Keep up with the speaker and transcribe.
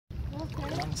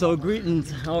So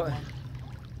greetings. How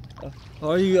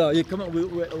are you? You come up.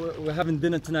 We're having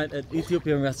dinner tonight at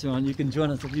Ethiopian restaurant. You can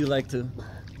join us if you like to.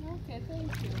 Okay,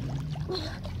 thank you.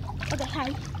 Okay,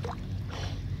 hi.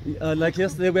 Like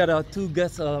yesterday, we had our two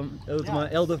guests. It was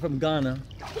my elder from Ghana.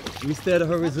 We stayed at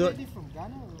her resort. From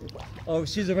Ghana? Oh,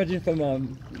 she's originally from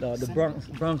the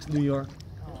Bronx, New York.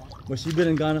 But she's been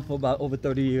in Ghana for about over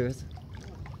 30 years.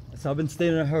 So I've been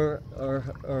staying at her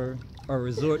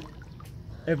resort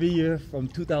every year from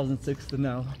 2006 to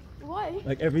now. Why?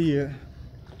 Like every year.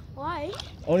 Why?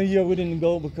 Only year we didn't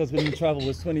go because we didn't travel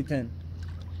was 2010.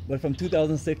 But from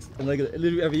 2006, like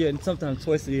literally every year, and sometimes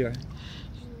twice a year.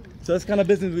 So that's the kind of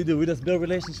business we do. We just build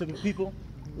relationships with people.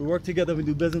 We work together. We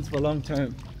do business for long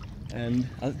term. And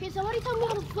okay, somebody tell me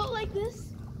how to float like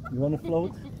this. You want to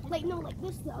float? Like no, like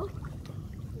this though.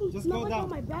 Just not go like down. on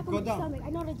my back or Go my down. stomach. I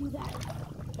know how to do that.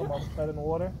 Come on, tread in the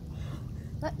water.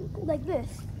 Like this.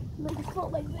 Like just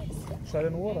float like this. Tread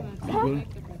in the water. Huh?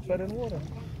 Tread in the water.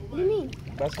 What do you mean?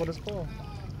 That's what it's called.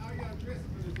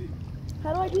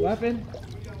 How do I do? What happened?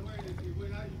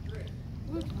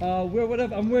 Wear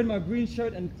whatever. I'm wearing my green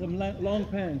shirt and some long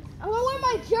pants. I want to wear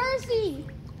my jersey.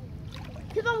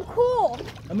 Cause I'm cool.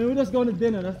 I mean, we're just going to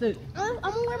dinner. That's it. I'm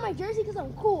gonna wear my jersey cause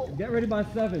I'm cool. Get ready by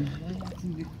 7. I'm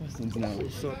asking you questions now.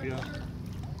 What's up, yeah?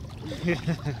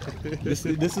 This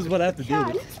is what I have to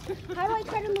Sean, do. how do I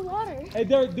tread in the water? Hey,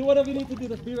 Derek, do whatever you need to do.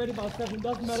 Just be ready by 7.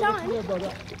 Doesn't matter what you wear,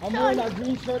 brother. I'm wearing that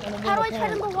green shirt and I'm How do I wearing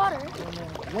tread in pants. the water?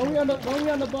 When we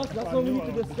on the bus, that's when we need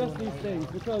to discuss these things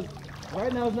because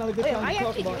right now is not a good time to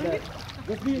talk about that.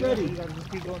 Just be ready. You gotta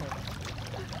just keep going.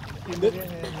 Keep moving your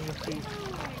hand and your feet.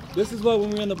 This is why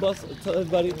when we're on the bus, tell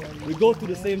everybody we go through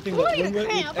the same thing. But when we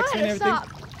explain everything,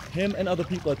 him and other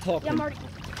people are talking. Yeah, Marty.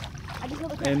 I just feel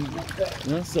the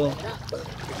And so,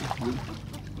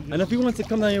 and if he wants to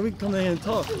come down here, we can come down here and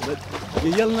talk. But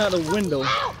you're yelling out the window.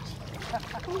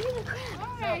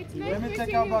 Let me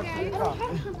take out back to the car.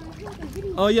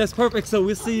 Oh yes, perfect. So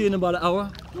we'll see you in about an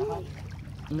hour.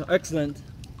 Excellent.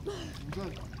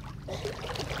 Good.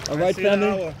 All right,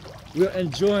 family. We're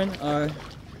enjoying our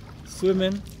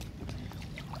swimming.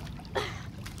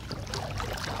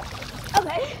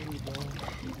 Okay.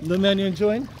 The man, you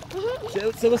enjoying?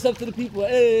 Say what's up to the people.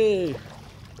 Hey.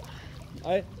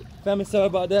 All right, family. Sorry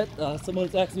about that.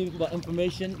 Someone's asking me about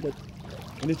information, but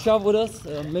when you travel with us,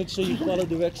 make sure you follow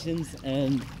directions.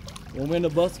 And when we're in the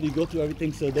bus, we go through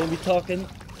everything. So don't be talking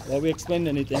while we explain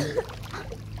anything,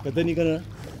 but then you're gonna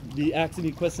be asking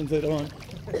me questions later on.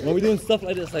 When we're doing stuff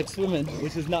like this, like swimming,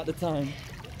 which is not the time.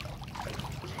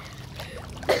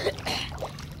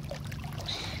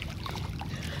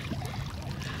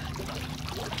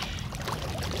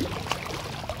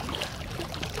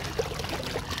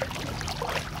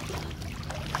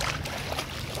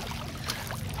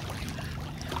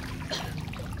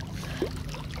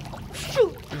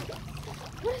 Shoot!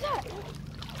 What is that?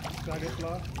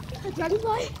 Dragonfly. A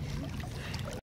dragonfly?